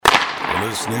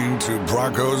Listening to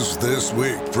Broncos This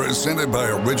Week, presented by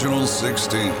Original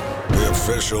 16, the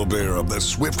official beer of the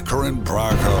Swift Current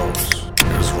Broncos.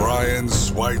 Here's Ryan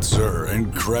Schweitzer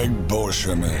and Craig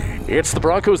Beauchemin. It's the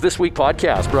Broncos This Week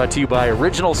podcast, brought to you by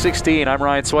Original 16. I'm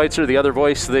Ryan Schweitzer. The other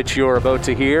voice that you're about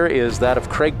to hear is that of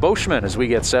Craig Beauchemin as we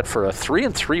get set for a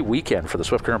 3-3 weekend for the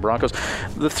Swift Current Broncos.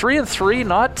 The 3-3,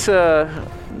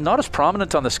 not as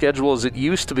prominent on the schedule as it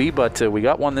used to be, but we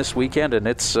got one this weekend, and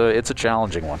it's a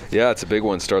challenging one. Yeah, it's a big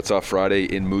one. Starts off Friday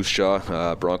in Moose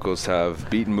Jaw. Broncos have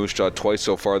beaten Moose Jaw twice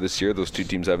so far this year. Those two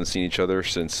teams haven't seen each other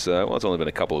since, it's only been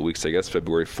a couple of weeks, I guess,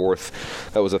 February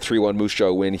 4th. That was a 3-1 Moose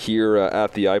Jaw win here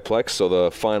at the iPlex. So the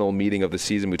final meeting of the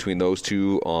season between those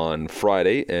two on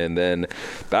Friday, and then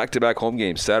back-to-back home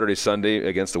games, Saturday, Sunday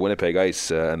against the Winnipeg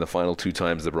Ice, and the final two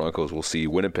times the Broncos will see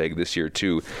Winnipeg this year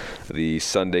too. The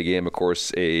Sunday game, of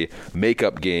course, a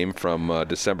makeup game from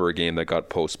December, a game that got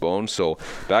postponed. So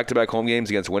back-to-back home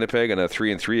games against Winnipeg and a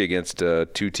 3-3 against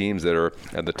two teams that are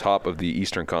at the top of the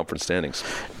Eastern Conference standings.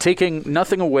 Taking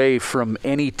nothing away from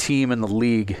any team in the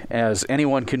league, as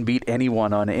anyone can beat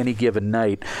anyone on any given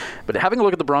night. But having a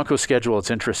look at the Broncos schedule,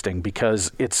 it's interesting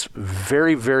because it's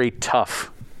very, very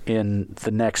tough in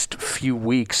the next few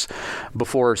weeks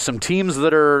before some teams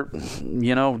that are,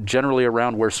 generally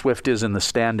around where Swift is in the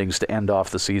standings to end off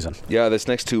the season. Yeah, this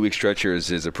next 2-week stretch here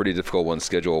is a pretty difficult one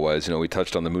schedule-wise. We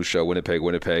touched on the Moose Jaw,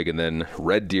 Winnipeg, and then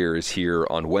Red Deer is here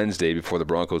on Wednesday before the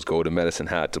Broncos go to Medicine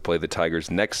Hat to play the Tigers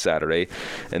next Saturday.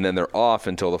 And then they're off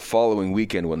until the following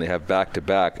weekend when they have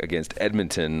back-to-back against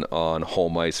Edmonton on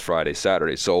home ice Friday,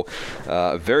 Saturday. So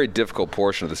a very difficult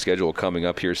portion of the schedule coming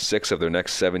up here. 6 of their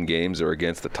next 7 games are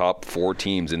against the top 4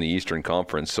 teams in the Eastern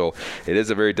Conference. So it is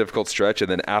a very difficult stretch. And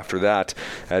then after that,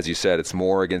 as you said, it's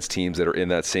more against teams that are in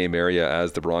that same area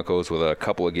as the Broncos, with a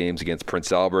couple of games against Prince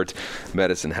Albert,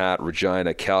 Medicine Hat,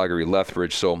 Regina, Calgary,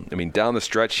 Lethbridge. So, down the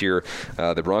stretch here,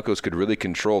 the Broncos could really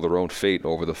control their own fate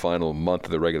over the final month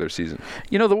of the regular season.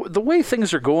 The way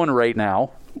things are going right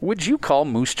now, would you call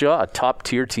Moose Jaw a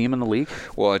top-tier team in the league?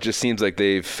 Well, it just seems like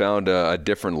they've found a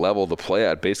different level to play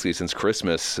at basically since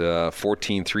Christmas.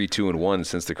 14-3-2-1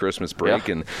 since the Christmas break,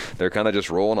 yeah. And they're kind of just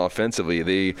rolling offensively.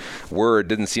 It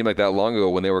didn't seem like that long ago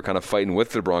when they were kind of fighting with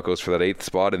the Broncos for that 8th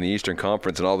spot in the Eastern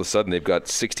Conference, and all of a sudden they've got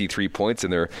 63 points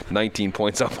and they're 19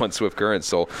 points up on Swift Current.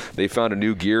 So they found a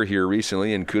new gear here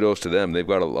recently, and kudos to them. They've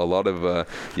got a lot of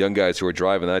young guys who are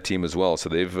driving that team as well. So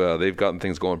they've gotten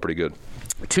things going pretty good.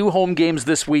 2 home games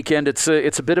this weekend. It's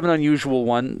a bit of an unusual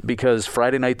one because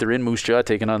Friday night they're in Moose Jaw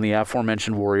taking on the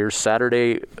aforementioned Warriors.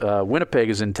 Saturday, Winnipeg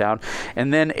is in town.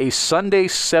 And then a Sunday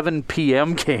 7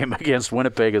 p.m. game against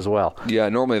Winnipeg as well. Yeah,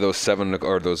 normally those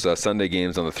Sunday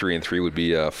games on the 3-3 would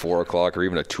be a 4 o'clock or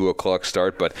even a 2 o'clock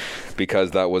start. But because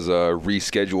that was a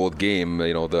rescheduled game, the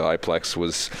iPlex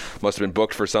must have been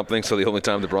booked for something. So the only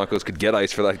time the Broncos could get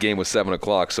ice for that game was 7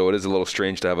 o'clock. So it is a little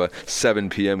strange to have a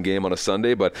 7 p.m. game on a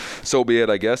Sunday, but so be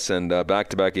it, I guess, and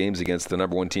back-to-back games against the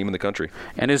number 1 team in the country.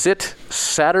 And is it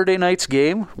Saturday night's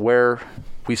game where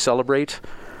we celebrate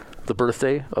the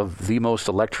birthday of the most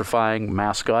electrifying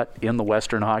mascot in the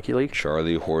Western Hockey League?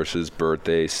 Charlie Horse's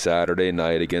birthday, Saturday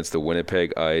night against the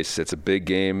Winnipeg Ice. It's a big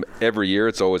game every year.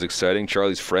 It's always exciting.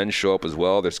 Charlie's friends show up as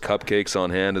well. There's cupcakes on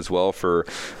hand as well for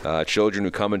children who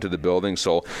come into the building.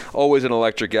 So always an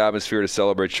electric atmosphere to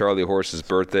celebrate Charlie Horse's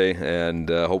birthday, and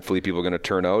hopefully people are going to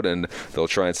turn out and they'll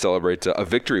try and celebrate a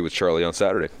victory with Charlie on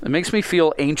Saturday. It makes me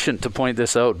feel ancient to point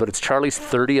this out, but it's Charlie's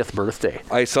 30th birthday.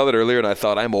 I saw that earlier and I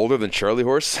thought, I'm older than Charlie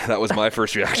Horse. That was my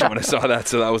first reaction when I saw that,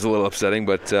 so that was a little upsetting.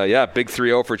 But big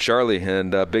 3-0 for Charlie,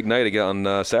 and big night again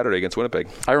on Saturday against Winnipeg.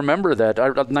 I remember that.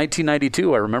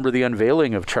 1992, I remember the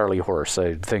unveiling of Charlie Horse.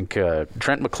 I think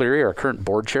Trent McCleary, our current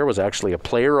board chair, was actually a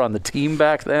player on the team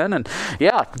back then. And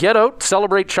get out,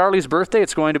 celebrate Charlie's birthday.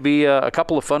 It's going to be a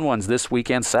couple of fun ones this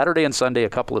weekend, Saturday and Sunday, a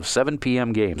couple of 7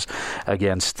 p.m. games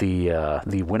against the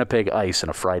Winnipeg Ice, and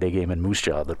a Friday game in Moose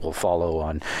Jaw that will follow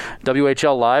on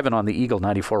WHL Live and on the Eagle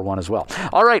 94.1 as well.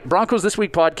 All right, Broncos This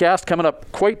Week podcast coming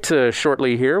up quite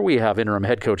shortly here. We have interim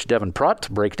head coach Devin Prott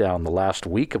to break down the last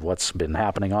week of what's been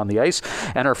happening on the ice.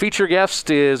 And our feature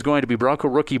guest is going to be Bronco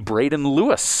rookie Braden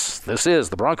Lewis. This is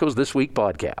the Broncos This Week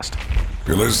podcast.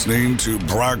 You're listening to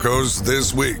Broncos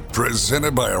This Week,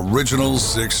 presented by Original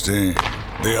 16.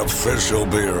 the official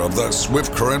beer of the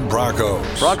Swift Current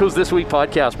Broncos. Broncos This Week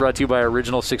podcast brought to you by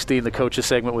Original 16, the coaches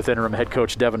segment with interim head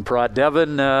coach Devin Pratt.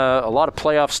 Devin, a lot of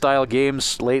playoff-style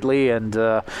games lately and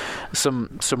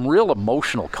some real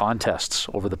emotional contests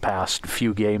over the past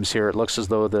few games here. It looks as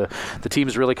though the team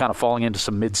is really kind of falling into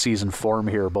some mid-season form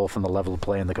here, both in the level of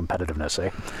play and the competitiveness, eh?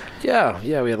 Yeah,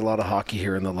 we had a lot of hockey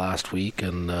here in the last week,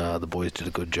 and the boys did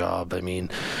a good job. I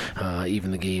mean, even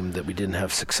the game that we didn't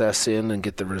have success in and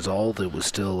get the result, it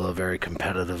was still a very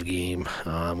competitive game.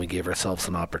 We gave ourselves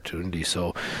an opportunity,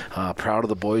 so proud of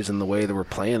the boys and the way that we're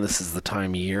playing. This is the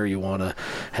time of year you want to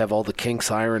have all the kinks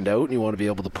ironed out, and you want to be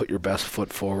able to put your best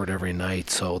foot forward every night.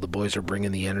 So the boys are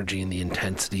bringing the energy and the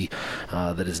intensity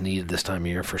that is needed this time of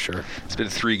year for sure. It's been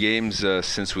 3 games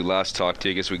since we last talked to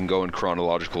you. I guess we can go in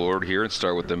chronological order here and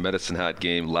start with the Medicine Hat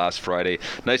game last Friday.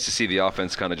 Nice to see the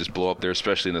offense kind of just blow up there,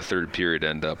 especially in the third period,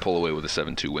 and pull away with a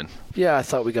 7-2 win. Yeah, I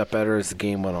thought we got better as the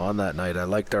game went on that night. I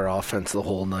liked our offense the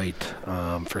whole night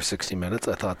for 60 minutes.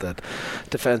 I thought that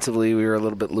defensively we were a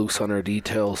little bit loose on our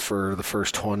details for the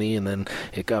first 20, and then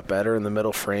it got better in the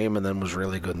middle frame and then was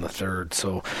really good in the third.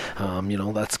 So,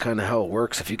 that's kind of how it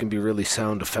works. If you can be really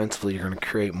sound defensively, you're going to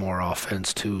create more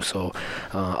offense too. So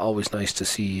always nice to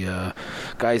see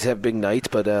guys have big nights,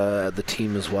 but the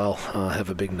team as well have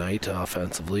a big night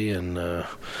offensively and,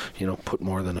 put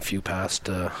more than a few past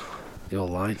the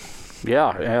line.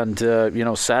 Yeah, and,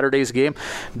 Saturday's game,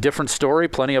 different story.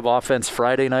 Plenty of offense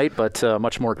Friday night, but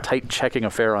much more tight checking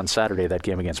affair on Saturday, that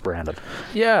game against Brandon.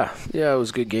 Yeah, it was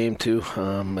a good game, too.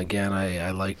 Again, I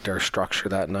liked our structure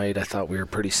that night. I thought we were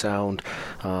pretty sound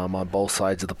on both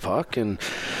sides of the puck, and,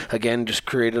 again, just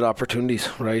created opportunities,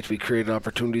 right? We created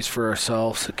opportunities for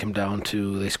ourselves. It came down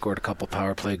to they scored a couple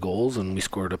power play goals, and we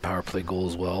scored a power play goal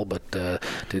as well, but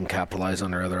didn't capitalize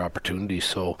on our other opportunities.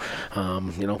 So,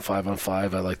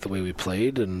 5-on-5, I like the way we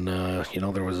played, and it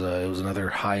was another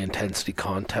high intensity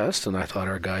contest, and I thought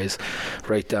our guys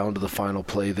right down to the final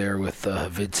play there with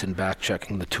Vidson back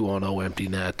checking the 2-on-0 empty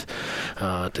net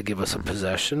to give us a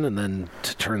possession, and then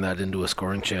to turn that into a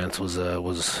scoring chance was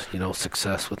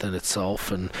success within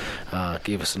itself, and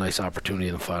gave us a nice opportunity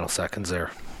in the final seconds there.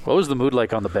 What was the mood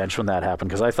like on the bench when that happened?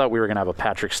 Because I thought we were going to have a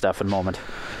Patrick Steffen moment.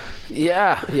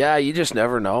 Yeah, you just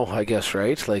never know, I guess,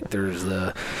 right? Like there's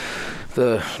the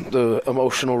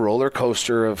emotional roller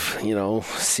coaster of,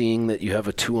 seeing that you have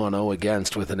a 2-on-0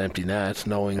 against with an empty net,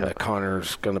 knowing that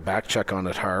Connor's going to back check on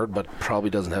it hard, but probably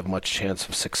doesn't have much chance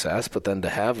of success. But then to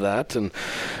have that, and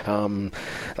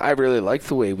I really liked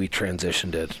the way we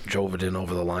transitioned it. Drove it in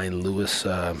over the line. Lewis,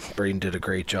 Braden did a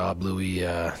great job. Louis,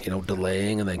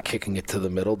 delaying and then kicking it to the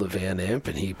middle to Van Imp,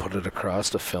 and he put it across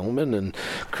to Philman, and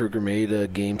Kruger made a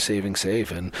game-saving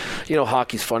save. And,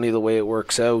 hockey's funny the way it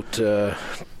works out.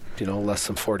 Less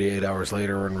than 48 hours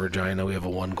later, we're in Regina. We have a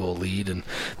 1-goal lead, and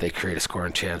they create a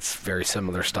scoring chance. Very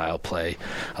similar style play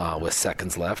with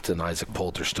seconds left, and Isaac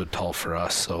Poulter stood tall for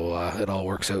us. So it all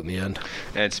works out in the end.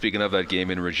 And speaking of that game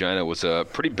in Regina, it was a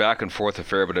pretty back-and-forth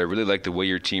affair, but I really liked the way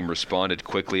your team responded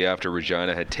quickly after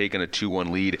Regina had taken a 2-1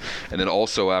 lead, and then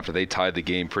also after they tied the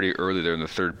game pretty early there in the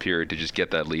third period to just get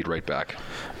that lead right back.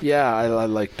 Yeah, I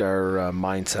liked our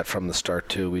mindset from the start,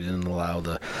 too. We didn't allow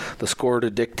the score to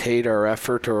dictate our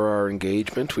effort or our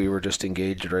engagement. We were just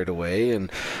engaged right away,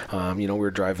 and we were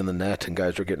driving the net, and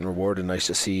guys were getting rewarded. Nice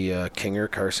to see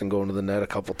Carson going to the net a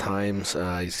couple times.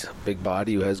 He's a big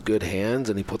body who has good hands,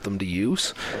 and he put them to use,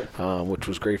 which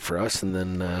was great for us. And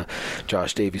then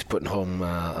Josh Davies putting home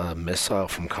a missile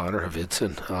from Connor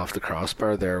Havidson off the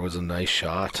crossbar there was a nice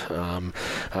shot.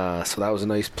 So that was a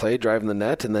nice play, driving the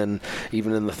net, and then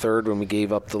even in the third when we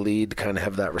gave up the lead, kind of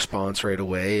have that response right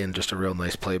away, and just a real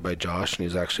nice play by Josh, and he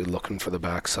was actually looking for the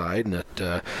backside, and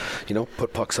it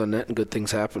put pucks on net and good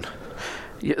things happen.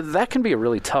 Yeah, that can be a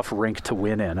really tough rink to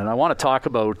win in, and I want to talk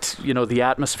about the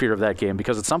atmosphere of that game,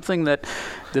 because it's something that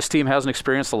this team hasn't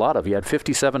experienced a lot of. You had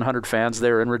 5,700 fans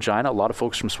there in Regina. A lot of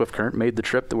folks from Swift Current made the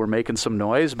trip that were making some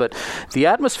noise, but the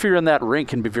atmosphere in that rink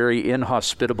can be very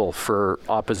inhospitable for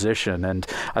opposition, and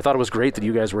I thought it was great that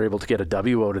you guys were able to get a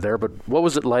W out of there. But what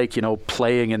was it like,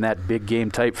 playing in that big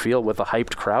game type field with a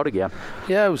hyped crowd again?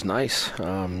 Yeah, it was nice.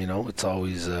 It's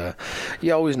always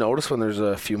you always notice when there's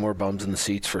a few more bums in the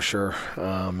seats for sure.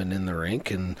 And in the rink,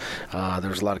 and there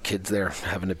was a lot of kids there,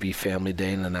 having it be family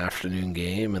day in an afternoon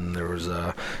game, and there was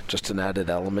just an added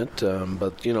element.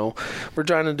 But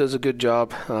Regina does a good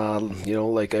job.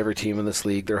 Like every team in this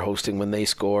league, they're hosting when they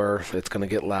score. It's going to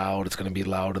get loud. It's going to be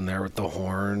loud in there with the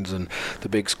horns and the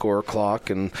big score clock,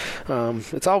 and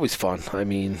it's always fun. I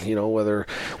mean, whether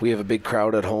we have a big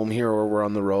crowd at home here or we're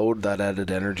on the road, that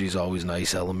added energy is always a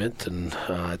nice element. And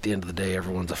at the end of the day,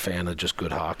 everyone's a fan of just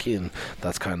good hockey, and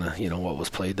that's kind of what was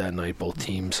played that night. Both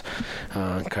teams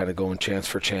kind of going chance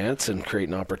for chance and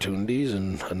creating opportunities,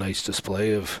 and a nice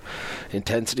display of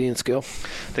intensity and skill.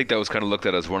 I think that was kind of looked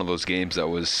at as one of those games that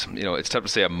was, it's tough to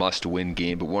say a must-win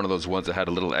game, but one of those ones that had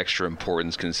a little extra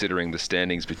importance considering the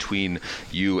standings between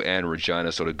you and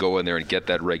Regina. So to go in there and get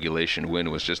that regulation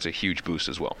win was just a huge boost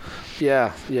as well.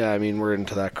 Yeah. I mean, we're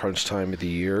into that crunch time of the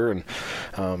year, and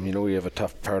we have a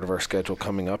tough part of our schedule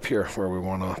coming up here where we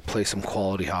want to play some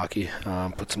quality hockey,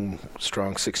 put some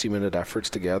strong 60-minute efforts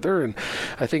together, and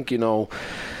I think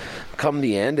come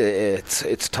the end,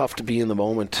 it's tough to be in the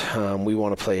moment. We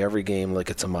want to play every game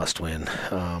like it's a must-win,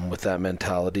 with that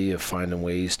mentality of finding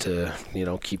ways to,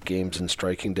 keep games in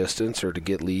striking distance or to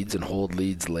get leads and hold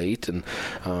leads late, and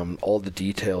all the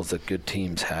details that good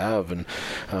teams have. And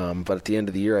but at the end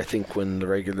of the year, I think when the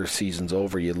regular season's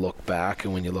over, you look back,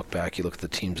 and when you look back, you look at the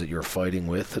teams that you're fighting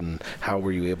with and how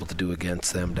were you able to do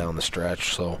against them down the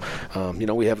stretch. So,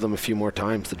 we have them a few more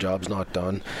times. The job's not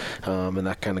done, and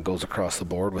that kind of goes across the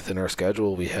board within our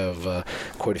schedule. We have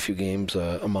quite a few games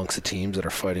amongst the teams that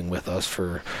are fighting with us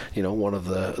for one of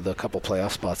the couple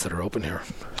playoff spots that are open here.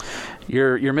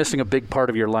 You're missing a big part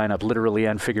of your lineup, literally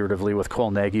and figuratively, with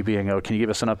Cole Nagy being out. Can you give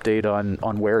us an update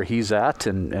on where he's at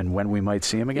and when we might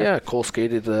see him again? Yeah, Cole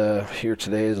skated here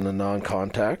today as in a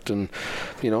non-contact, and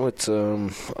it's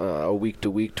a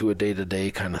week-to-week to a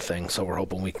day-to-day kind of thing. So we're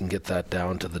hoping we can get that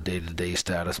down to the day-to-day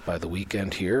status by the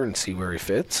weekend here and see where he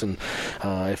fits, and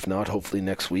if not, hopefully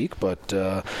next week. But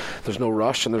there's no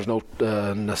rush and there's no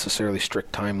necessarily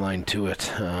strict timeline to it.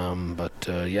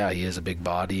 He is a big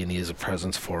body and he is a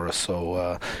presence for us.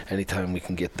 So anytime we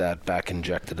can get that back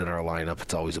injected in our lineup,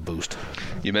 it's always a boost.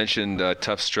 You mentioned a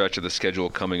tough stretch of the schedule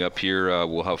coming up here.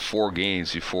 We'll have 4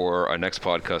 games before our next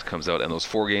podcast comes out, and those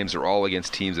 4 games are all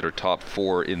against teams that are top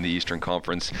 4 in the Eastern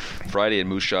Conference. Friday in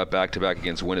Moose Jaw, back-to-back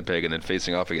against Winnipeg, and then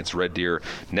facing off against Red Deer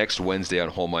next Wednesday on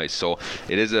home ice. So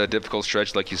it is a difficult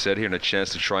stretch, like you said here, and a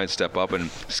chance to try and step up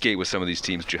and skate with some of these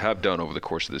teams that you have done over the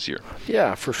course of this year.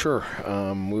 Yeah, for sure.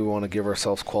 We want to give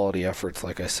ourselves quality efforts.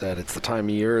 Like I said, it's the time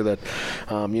of year that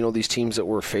these teams that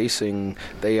we're facing,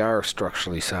 they are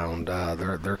structurally sound.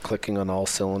 They're clicking on all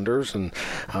cylinders, and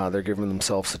they're giving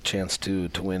themselves a chance to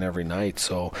win every night.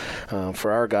 So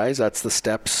for our guys, that's the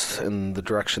steps in the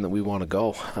direction that we want to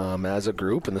go as a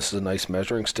group, and this is a nice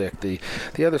measuring stick.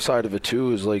 The other side of it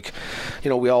too is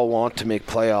we all want to make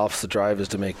playoffs. The drive is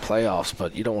to make playoffs,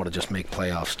 but you don't want to just make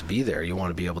playoffs to be there. You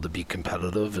want to be able to be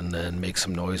competitive and then make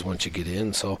some noise once you get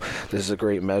in. So this is a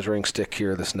great measuring stick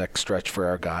here, this next stretch for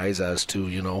our guys, as to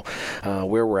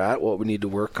where we're at, what we need to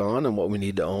work on, and what we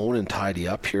need to own and tidy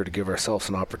up here to give ourselves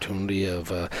an opportunity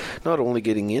of not only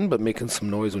getting in but making some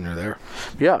noise when you're there.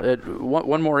 Yeah,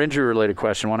 one more injury-related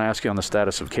question. I want to ask you on the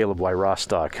status of Caleb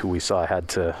Rostock, who we saw had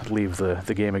to leave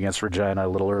the game against Regina a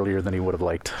little earlier than he would have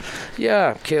liked.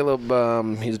 Yeah,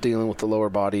 Caleb, he's dealing with the lower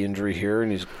body injury here,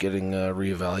 and he's getting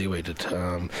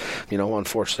reevaluated.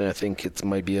 Unfortunately, I think it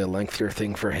might be a lengthier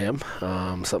thing for him,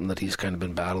 something that he's kind of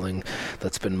been battling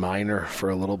that's been minor for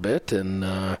a little bit, and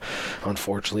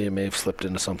unfortunately it may have slipped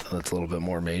into something that's a little bit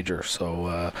more major.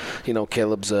 So,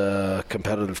 Caleb's a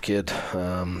competitive kid.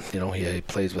 He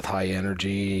plays with high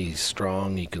energy, he's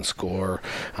strong, he can score,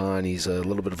 and he's a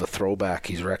little bit of a throwback.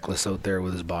 He's reckless out there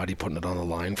with his body, putting it on the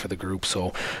line for the group.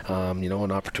 So,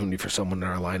 an opportunity for someone in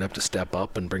our lineup to step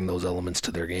up and bring those elements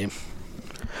to their game.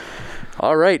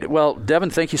 All right. Well, Devin,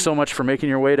 thank you so much for making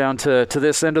your way down to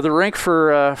this end of the rink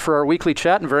for our weekly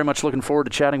chat, and very much looking forward to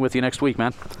chatting with you next week,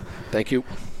 man. Thank you.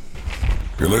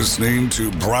 You're listening to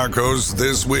Broncos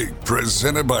This Week,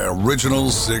 presented by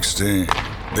Original 16,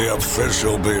 the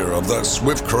official beer of the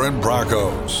Swift Current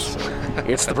Broncos.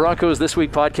 It's the Broncos This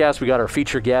Week podcast. We got our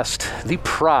feature guest, the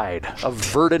pride of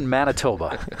Virden,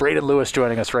 Manitoba, Braden Lewis,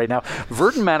 joining us right now.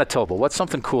 Virden, Manitoba. What's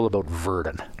something cool about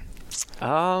Virden?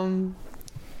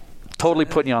 Totally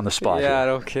putting you on the spot. Yeah,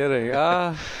 here. no kidding.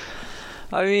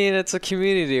 It's a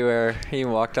community where you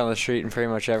can walk down the street and pretty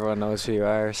much everyone knows who you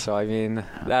are. So,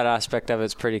 that aspect of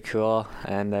it's pretty cool.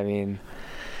 And,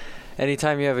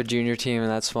 anytime you have a junior team in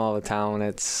that small of a town,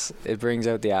 it brings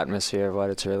out the atmosphere of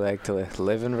what it's really like to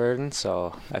live in Virden.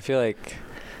 So, I feel like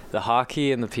the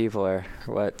hockey and the people are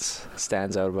what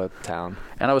stands out about the town.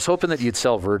 And I was hoping that you'd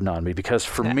sell Virden on me, because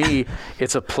for me,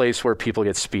 it's a place where people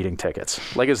get speeding tickets.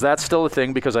 Is that still a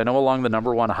thing? Because I know along the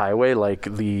number 1 highway,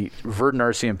 the Virden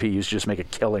RCMP used to just make a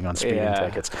killing on speeding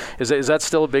tickets. Is that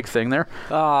still a big thing there?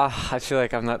 I feel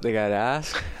like I'm not the guy to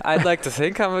ask. I'd like to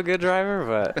think I'm a good driver,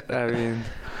 but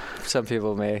Some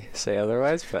people may say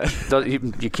otherwise, but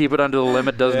You keep it under the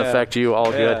limit, doesn't affect you,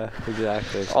 all good. Yeah,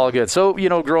 exactly. All good. So,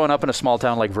 growing up in a small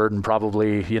town like Virden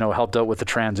probably, helped out with the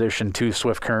transition to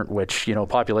Swift Current, which,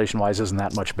 population-wise isn't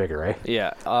that much bigger, eh?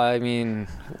 Yeah, I mean,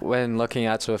 when looking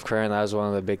at Swift Current, that was one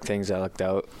of the big things that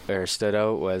stood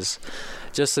out was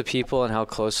just the people and how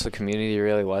close the community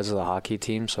really was to the hockey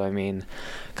team. So, I mean,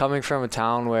 coming from a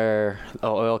town where the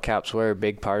Oil Caps were a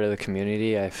big part of the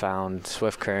community, I found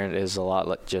Swift Current is a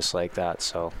lot just like that.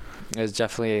 So it was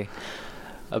definitely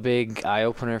a big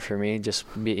eye-opener for me, just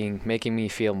making me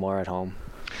feel more at home.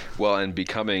 Well, and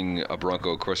becoming a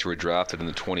Bronco, of course, you were drafted in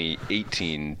the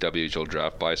 2018 WHL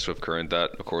draft by Swift Current.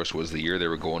 That, of course, was the year they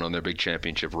were going on their big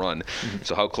championship run. Mm-hmm.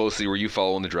 So how closely were you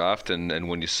following the draft? And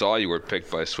when you saw you were picked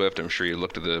by Swift, I'm sure you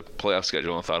looked at the playoff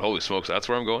schedule and thought, holy smokes, that's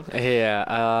where I'm going?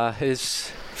 Yeah,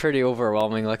 it's pretty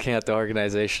overwhelming looking at the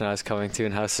organization I was coming to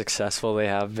and how successful they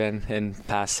have been in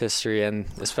past history. And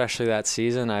especially that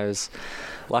season, I was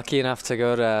lucky enough to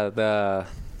go to the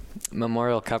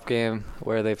Memorial Cup game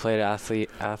where they played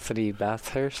Acadie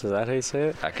Bathurst. Is that how you say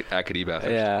it? Acadie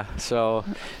Bathurst. Yeah, so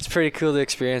it's pretty cool to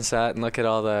experience that and look at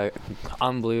all the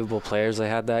unbelievable players they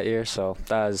had that year. So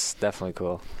that was definitely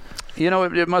cool.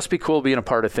 It must be cool being a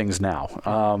part of things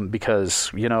now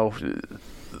because,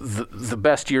 the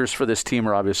best years for this team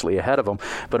are obviously ahead of them,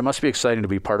 but it must be exciting to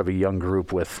be part of a young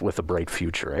group with a bright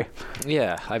future, eh?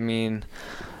 Yeah, I mean,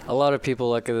 a lot of people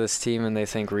look at this team and they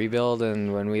think rebuild,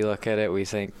 and when we look at it, we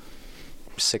think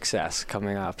success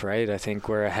coming up, right? I think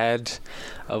we're ahead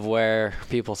of where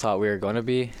people thought we were going to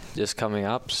be just coming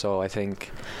up, so I think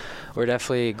we're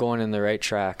definitely going in the right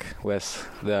track with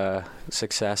the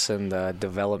success and the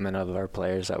development of our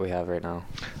players that we have right now.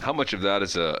 How much of that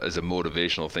is a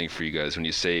motivational thing for you guys when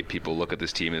you say people look at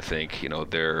this team and think,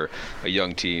 they're a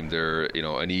young team, they're,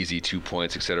 an easy 2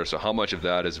 points, etc. So how much of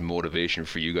that is motivation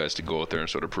for you guys to go out there and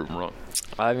sort of prove them wrong?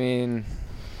 I mean,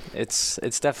 it's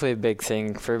definitely a big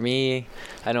thing. For me,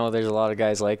 I know there's a lot of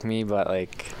guys like me, but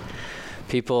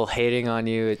people hating on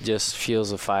you, it just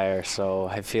fuels a fire. So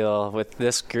I feel with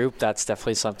this group, that's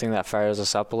definitely something that fires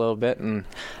us up a little bit. And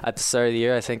at the start of the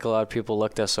year, I think a lot of people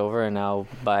looked us over, and now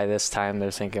by this time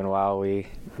they're thinking, wow, we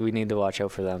need to watch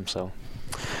out for them. So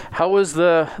how was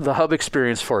the hub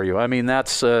experience for you? I mean,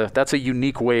 that's a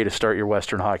unique way to start your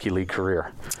Western Hockey League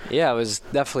career. Yeah, it was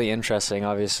definitely interesting.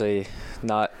 Obviously,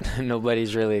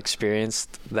 nobody's really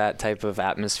experienced that type of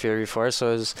atmosphere before,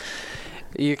 so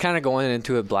you're kind of going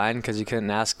into it blind because you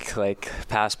couldn't ask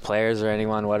past players or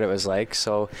anyone what it was like.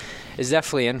 So it's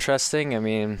definitely interesting. I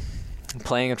mean,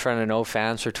 playing in front of no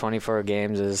fans for 24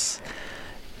 games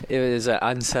it was an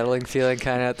unsettling feeling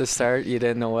kind of at the start. You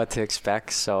didn't know what to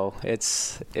expect, so it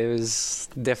was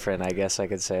different, I guess I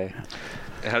could say.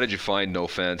 How did you find no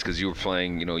fans? Because you were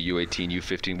playing, U18,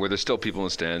 U15, where there's still people in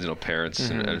the stands,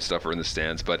 parents and stuff are in the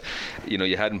stands. But,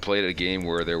 you hadn't played at a game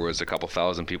where there was a couple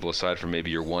thousand people aside from maybe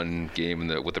your one game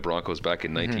with the Broncos back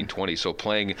in 1920. So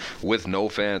playing with no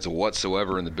fans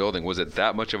whatsoever in the building, was it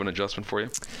that much of an adjustment for you?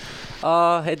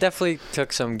 It definitely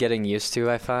took some getting used to,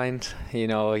 I find. You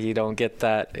don't get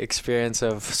that experience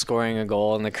of scoring a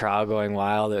goal and the crowd going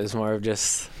wild. It was more of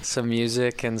just some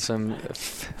music and some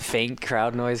faint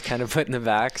crowd noise kind of put in the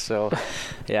back. So,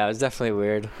 yeah, it was definitely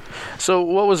weird. So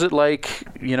what was it like,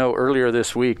 earlier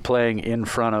this week playing in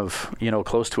front of,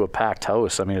 close to a packed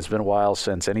house? I mean, it's been a while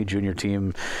since any junior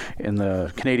team in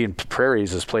the Canadian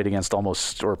Prairies has played in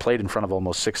front of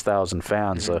almost 6,000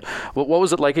 fans. What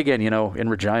was it like again, in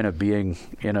Regina, being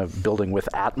in a building with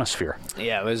atmosphere?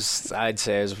 Yeah, I'd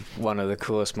say it was one of the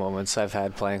coolest moments I've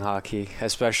had playing hockey,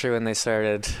 especially when they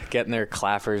started getting their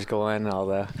clappers going, all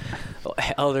the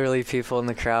elderly people in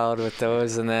the crowd with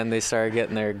those, and then they started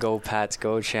getting their "Go Pats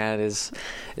Go" chant is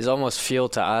almost fuel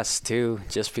to us too,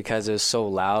 just because it was so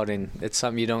loud, and it's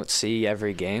something you don't see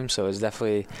every game. So it was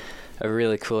definitely a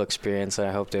really cool experience, and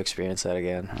I hope to experience that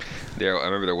again. I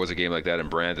remember there was a game like that in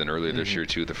Brandon earlier this year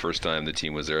too. The first time the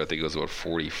team was there, I think it was about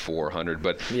 4,400.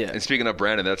 But yeah. And speaking of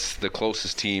Brandon, that's the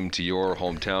closest team to your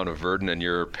hometown of Virden, and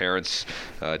your parents,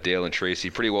 Dale and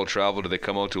Tracy, pretty well traveled. Do they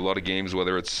come out to a lot of games,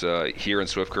 whether it's here in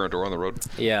Swift Current or on the road?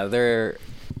 Yeah, they're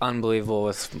unbelievable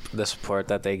with the support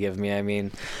that they give me. I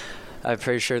mean, I'm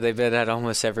pretty sure they've been at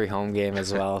almost every home game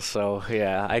as well. So,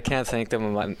 yeah, I can't thank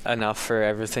them enough for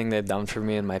everything they've done for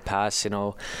me in my past.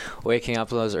 Waking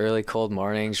up in those early cold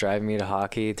mornings, driving me to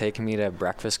hockey, taking me to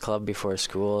breakfast club before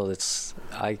school.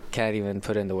 I can't even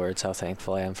put into words how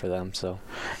thankful I am for them. So,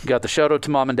 you got the shout out to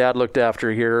mom and dad looked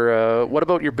after here. What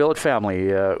about your billet family?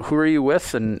 Who are you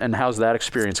with, and how's that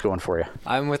experience going for you?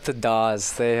 I'm with the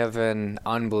Daws. They have been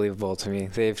unbelievable to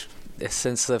me.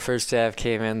 Since the first day I've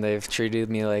came in, they've treated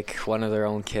me like one of their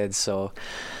own kids. So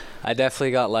I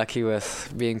definitely got lucky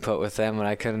with being put with them, and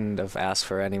I couldn't have asked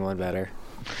for anyone better.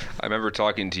 I remember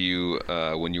talking to you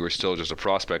when you were still just a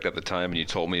prospect at the time, and you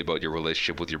told me about your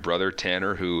relationship with your brother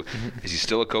Tanner, who is he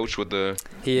still a coach with the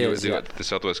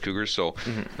Southwest Cougars? So,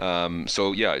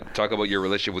 so yeah, talk about your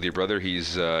relationship with your brother. He's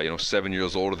 7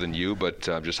 years older than you, but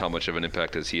just how much of an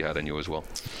impact has he had on you as well?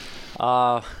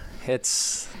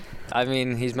 He's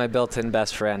my built-in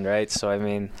best friend, right?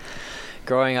 So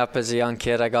growing up as a young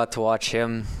kid, I got to watch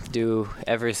him do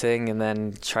everything and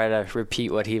then try to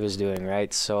repeat what he was doing,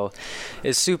 right? So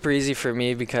it's super easy for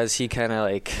me because he kind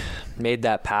of made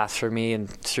that path for me, and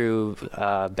through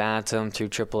Bantam, through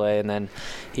AAA, and then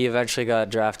he eventually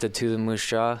got drafted to the Moose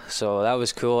Jaw. So that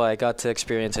was cool. I got to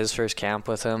experience his first camp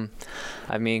with him.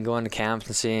 Going to camps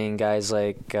and seeing guys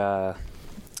like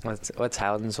what's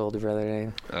Howden's older brother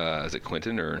name? Is it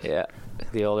Quentin or? Yeah,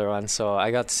 the older one. So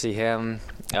I got to see him.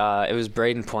 It was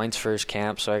Braden Point's first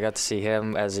camp, so I got to see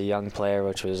him as a young player,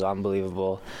 which was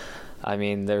unbelievable.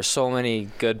 There's so many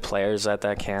good players at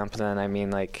that camp. And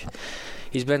then,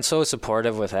 he's been so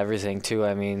supportive with everything, too.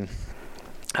 I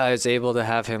was able to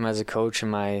have him as a coach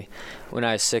when I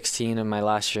was 16 and my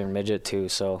last year in midget, too.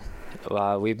 So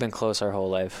we've been close our whole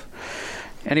life.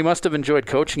 And he must have enjoyed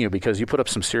coaching you because you put up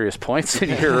some serious points in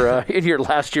your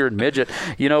last year in midget.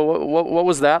 What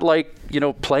was that like,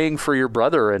 playing for your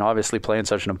brother and obviously playing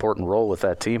such an important role with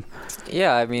that team?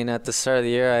 Yeah, at the start of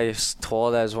the year, I was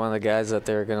told I was one of the guys that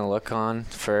they were going to look on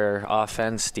for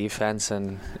offense, defense,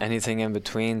 and anything in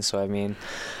between. So,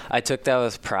 I took that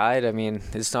with pride.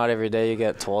 It's not every day you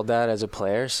get told that as a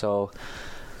player. So,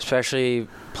 especially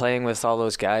playing with all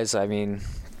those guys,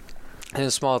 in a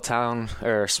small town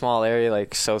or a small area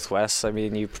like Southwest,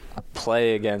 you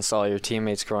play against all your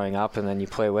teammates growing up, and then you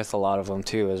play with a lot of them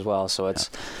too as well. So it's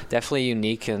definitely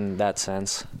unique in that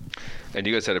sense. And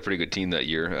you guys had a pretty good team that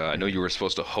year. I know you were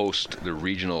supposed to host the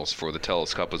regionals for the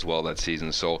TELUS Cup as well that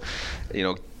season. So,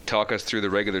 talk us through the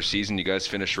regular season. You guys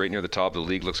finished right near the top of the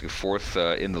league, looks like fourth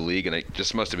in the league, and it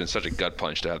just must have been such a gut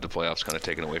punch to have the playoffs kind of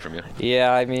taken away from you.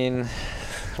 Yeah,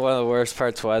 one of the worst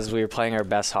parts was we were playing our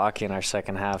best hockey in our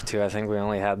second half too. I think we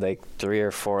only had 3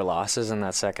 or 4 losses in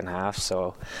that second half.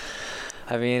 So,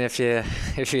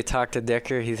 if you talk to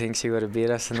Dicker, he thinks he would have beat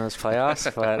us in those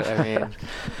playoffs. But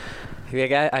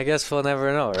I guess we'll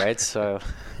never know, right? So,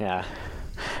 yeah.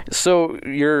 So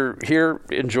you're here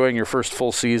enjoying your first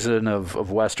full season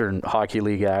of Western Hockey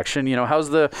League action.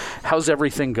 How's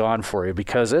everything gone for you?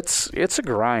 Because it's a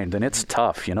grind and it's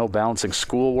tough. Balancing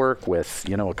schoolwork with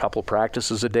a couple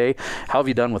practices a day. How have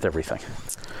you done with everything?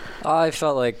 I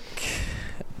felt like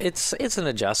it's an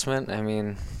adjustment.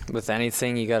 With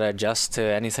anything, you got to adjust to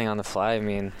anything on the fly.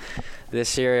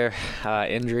 This year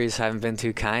injuries haven't been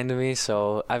too kind to me,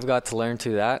 so I've got to learn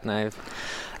through that, and I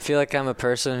feel like I'm a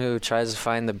person who tries to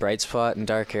find the bright spot in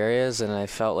dark areas, and I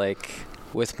felt like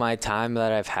with my time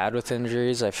that I've had with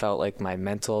injuries, I felt like my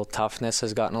mental toughness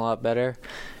has gotten a lot better,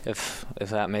 if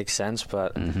that makes sense.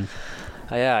 But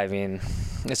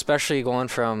especially going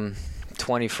from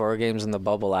 24 games in the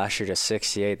bubble last year to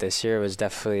 68 this year was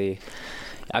definitely,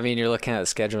 you're looking at the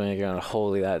schedule and you're going,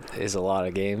 holy, that is a lot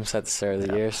of games at the start of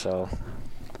the year. So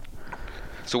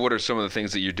what are some of the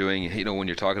things that you're doing, when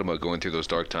you're talking about going through those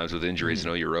dark times with injuries?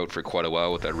 You're out for quite a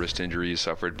while with that wrist injury you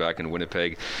suffered back in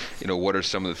Winnipeg. What are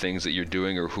some of the things that you're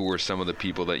doing, or who are some of the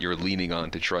people that you're leaning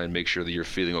on to try and make sure that you're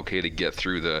feeling okay to get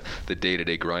through the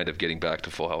day-to-day grind of getting back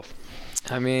to full health?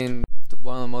 One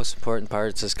of the most important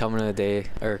parts is coming to the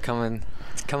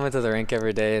rink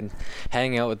every day and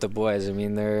hanging out with the boys.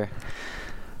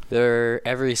 They're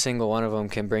every single one of them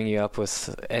can bring you up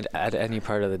with at any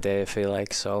part of the day, I feel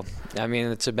like. So,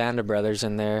 it's a band of brothers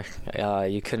in there.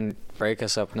 You couldn't break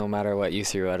us up no matter what you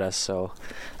threw at us. So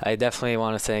I definitely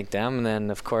want to thank them. And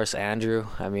then, of course, Andrew.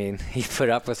 He put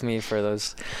up with me for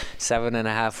those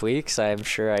 7.5 weeks. I'm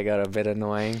sure I got a bit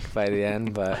annoying by the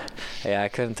end, but I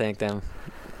couldn't thank them.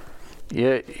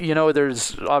 Yeah,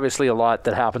 there's obviously a lot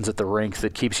that happens at the rink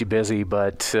that keeps you busy,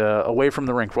 but away from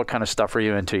the rink, what kind of stuff are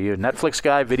you into? You a Netflix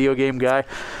guy, video game guy?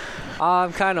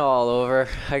 I'm kind of all over.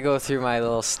 I go through my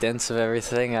little stints of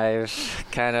everything. When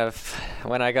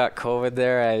I got COVID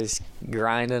there, I was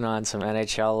grinding on some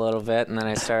NHL a little bit, and then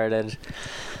I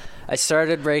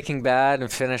started Breaking Bad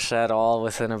and finished that all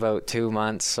within about 2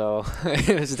 months, so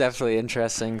it was definitely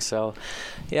interesting. So,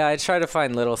 I try to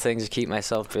find little things to keep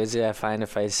myself busy. I find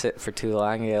if I sit for too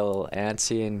long, I get a little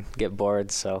antsy and get bored.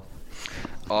 So,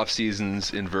 off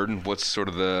seasons in Virden, what's sort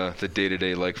of the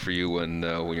day-to-day like for you when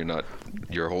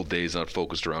your whole day is not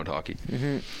focused around hockey?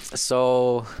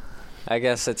 So, I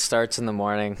guess it starts in the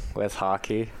morning with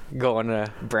hockey. Going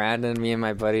to Brandon, me and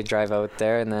my buddy drive out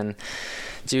there, and then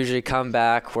it's usually come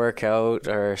back, work out,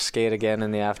 or skate again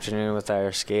in the afternoon with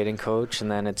our skating coach, and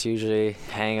then it's usually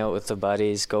hang out with the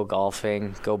buddies, go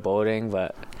golfing, go boating.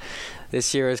 But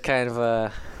this year was kind of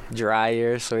a dry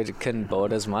year, so we couldn't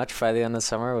boat as much by the end of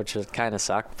summer, which kind of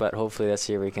sucked. But hopefully this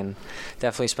year we can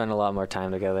definitely spend a lot more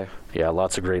time together. Yeah,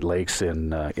 lots of great lakes in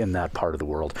that part of the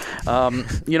world.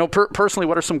 Personally,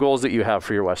 what are some goals that you have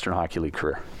for your Western Hockey League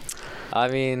career? I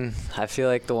mean, I feel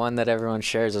like the one that everyone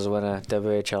shares is win a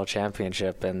WHL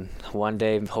championship, and one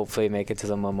day hopefully make it to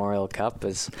the Memorial Cup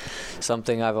is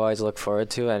something I've always looked forward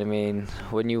to. And I mean,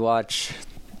 when you watch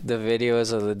the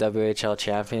videos of the WHL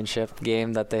championship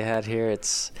game that they had here,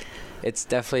 it's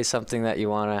definitely something that you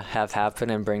want to have happen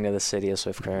and bring to the city of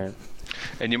Swift Current.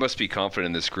 And you must be confident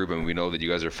in this group, and we know that you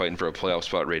guys are fighting for a playoff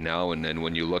spot right now, and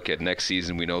when you look at next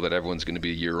season, we know that everyone's going to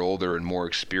be a year older and more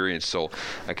experienced, so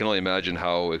I can only imagine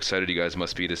how excited you guys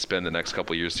must be to spend the next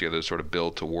couple of years together to sort of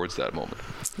build towards that moment.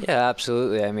 Yeah,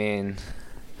 absolutely. I mean,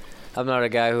 I'm not a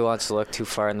guy who wants to look too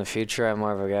far in the future. I'm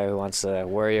more of a guy who wants to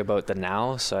worry about the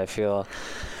now, so I feel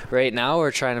right now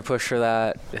we're trying to push for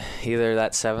that, either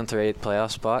that 7th or 8th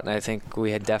playoff spot, and I think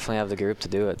we definitely have the group to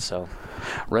do it. So.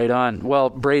 Right on.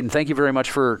 Well, Braden, thank you very much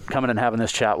for coming and having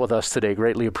this chat with us today.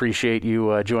 Greatly appreciate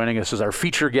you joining us as our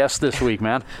feature guest this week,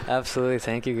 man. Absolutely.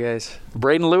 Thank you, guys.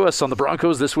 Braden Lewis on the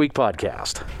Broncos This Week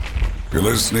podcast. You're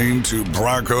listening to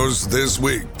Broncos This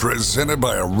Week, presented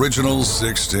by Original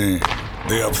 16,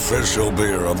 the official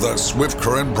beer of the Swift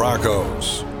Current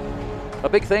Broncos. A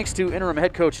big thanks to interim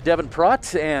head coach Devin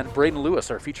Prutt and Braden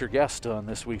Lewis, our featured guest on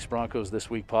this week's Broncos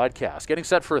This Week podcast. Getting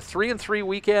set for a 3-3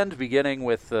 weekend, beginning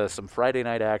with some Friday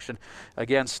night action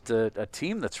against a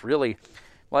team that's really,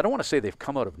 well, I don't want to say they've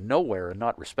come out of nowhere and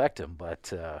not respect him,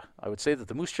 but I would say that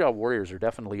the Moose Jaw Warriors are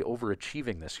definitely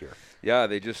overachieving this year. Yeah,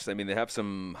 they have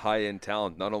some high-end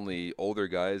talent, not only older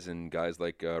guys and guys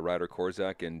like Ryder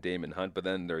Korzak and Damon Hunt, but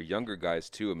then they're younger guys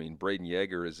too. I mean, Braden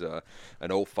Yeager is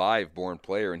an 05 born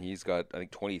player, and he's got, I think,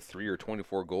 23 or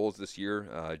 24 goals this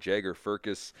year. Jagger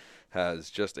Furcus has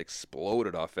just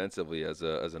exploded offensively as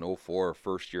an 04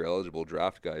 first-year eligible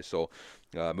draft guy. So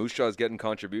Moose Jaw is getting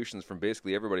contributions from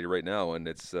basically everybody right now, and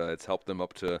it's helped them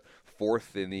up to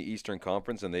 4th in the Eastern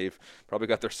Conference, and they've probably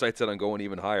got their sights set on going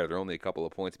even higher. They're only a couple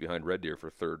of points behind Red Deer for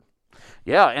 3rd.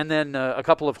 Yeah, and then a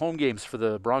couple of home games for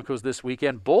the Broncos this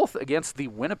weekend, both against the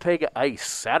Winnipeg Ice,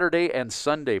 Saturday and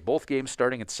Sunday, both games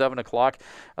starting at 7 o'clock.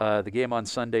 The game on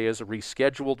Sunday is a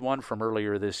rescheduled one from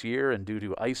earlier this year, and due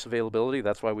to ice availability,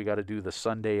 that's why we got to do the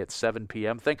Sunday at 7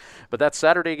 p.m. thing. But that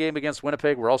Saturday game against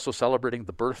Winnipeg, we're also celebrating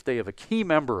the birthday of a key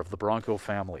member of the Bronco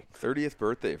family. 30th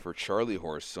birthday for Charlie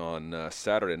Horse on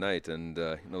Saturday night, and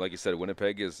like you said,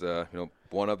 Winnipeg is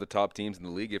one of the top teams in the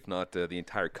league, if not the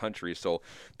entire country. So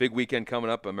big weekend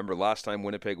coming up. I remember last time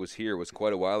Winnipeg was here was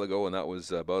quite a while ago, and that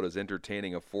was about as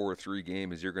entertaining a 4-3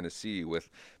 game as you're going to see, with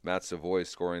Matt Savoy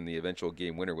scoring the eventual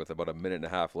game winner with about a minute and a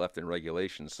half left in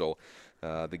regulation. So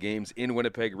the games in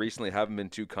Winnipeg recently haven't been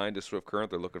too kind to Swift Current.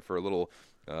 They're looking for a little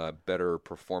better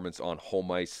performance on home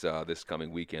ice this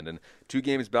coming weekend. And 2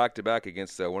 games back-to-back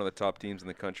against one of the top teams in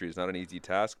the country is not an easy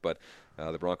task, but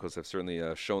the Broncos have certainly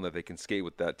shown that they can skate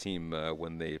with that team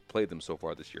when they played them so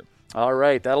far this year. All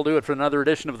right, that'll do it for another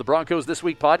edition of the Broncos This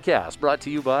Week podcast, brought to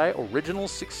you by Original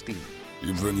 16.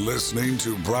 You've been listening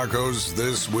to Broncos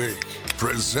This Week,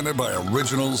 presented by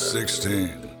Original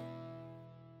 16.